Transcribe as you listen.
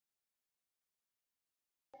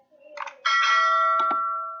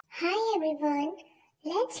everyone.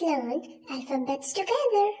 Let's learn alphabets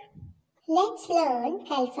together. Let's learn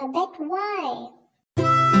alphabet Y.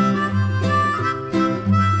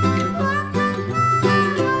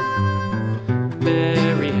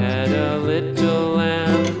 Mary had a little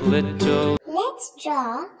lamb, little. Let's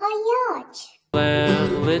draw a yacht.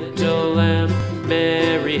 Lamb, little lamb.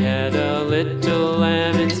 Mary had a little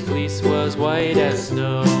lamb. Its fleece was white as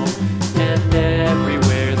snow. And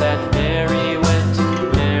everywhere that Mary went,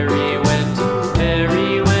 Mary went,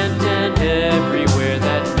 Mary went. And everywhere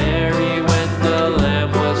that Mary went, the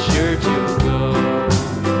lamb was sure to go.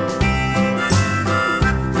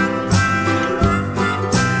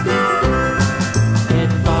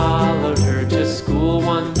 It followed her to school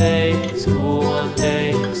one day, school one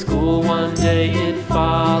day, school one day. It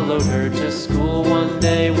followed her to school one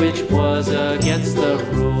day, which was against the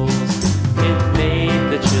rules. It made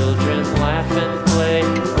the children laugh and play,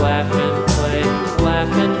 laugh and play,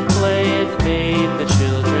 laugh and play. It made the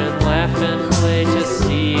children laugh and play to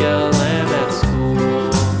see a lamb at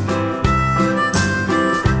school.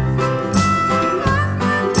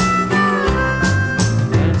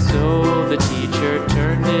 And so the teacher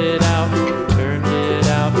turned it out, turned it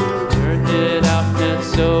out, turned it out. And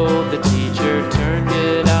so the teacher turned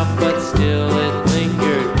it out, but still it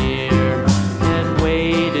lingered near and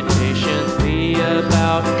waited patiently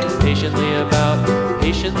about, patiently about,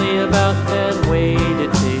 patiently about, and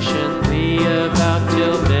waited patiently about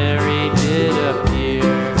till Mary did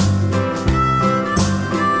appear.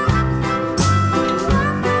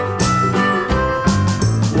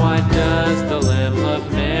 Why does the lamb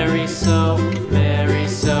love Mary so, Mary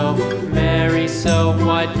so, Mary so?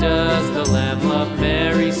 Why does the lamb love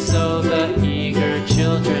Mary so? The eager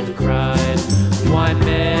children cried. Why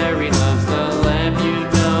Mary loves the lamb, you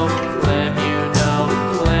know, lamb, you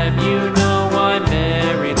know, lamb, you know. Why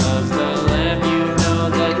Mary loves the lamb, you know,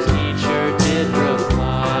 the teacher did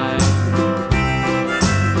reply.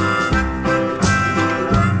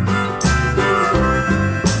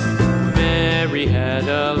 Mary had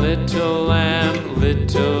a little lamb,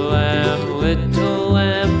 little lamb, little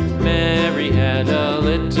lamb. Mary had a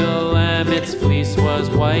little lamb, its fleece was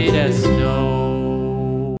white as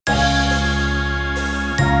snow.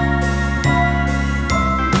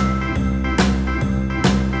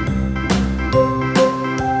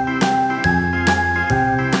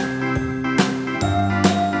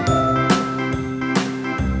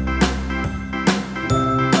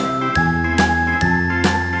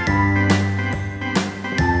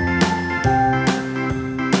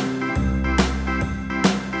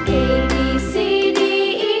 A, B, C, D,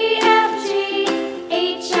 E, F, G,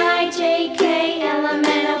 H, I, J, K, L, M,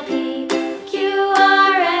 N, O, P, Q,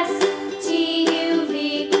 R, S, T, U,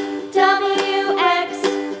 V, W, X,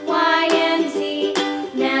 Y, and Z.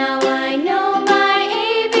 Now I know my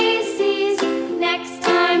ABCs. Next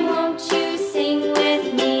time, won't you sing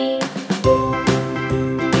with me?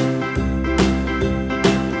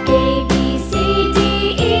 A, B, C, D,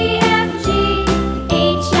 E, F, G,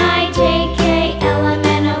 H, I, J, K, L, M,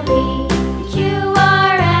 N, O, P, Q,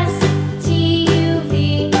 R, S, T, U,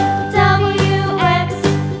 V, W, X,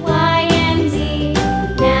 Y, and Z.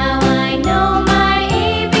 Now I know my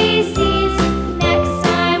ABCs. Next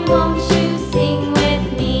time, won't you sing with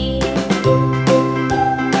me?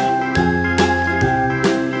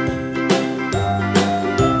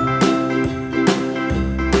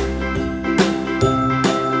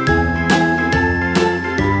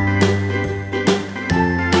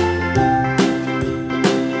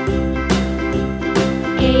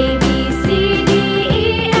 A, B, C, D,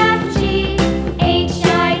 E, F, G, H,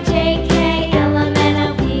 I, J, K, L, M, N,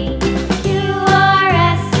 O, P, Q, R,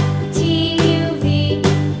 S, T, U, V,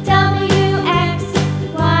 W, X,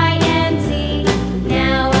 Y, and Z.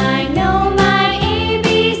 Now I know my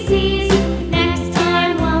ABCs. Next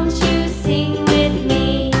time, won't you sing with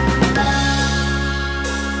me?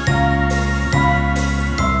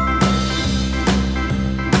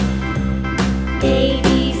 A,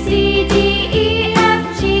 B, C, D, E,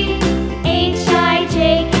 F, G, H, I,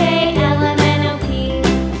 J, K, L, M, N, O, P,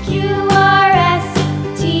 Q, R, S,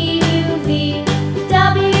 T, U, V,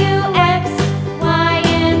 W, X, Y,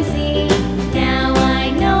 and Z. Now I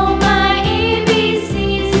know my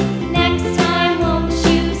ABCs. Next time, won't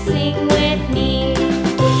you sing with me?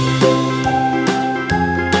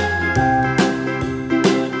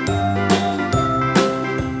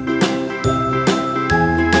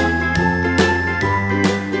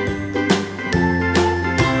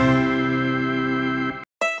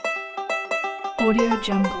 Audio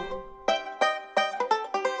Jungle.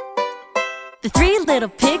 The three little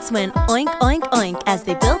pigs went oink, oink, oink as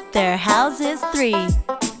they built their houses three.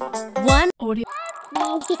 One Audio.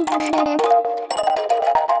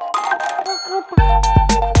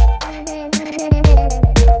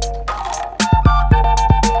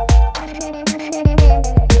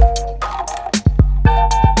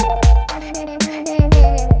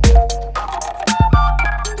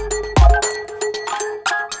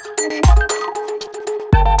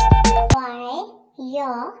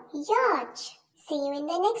 Your yacht. See you in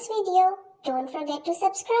the next video. Don't forget to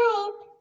subscribe.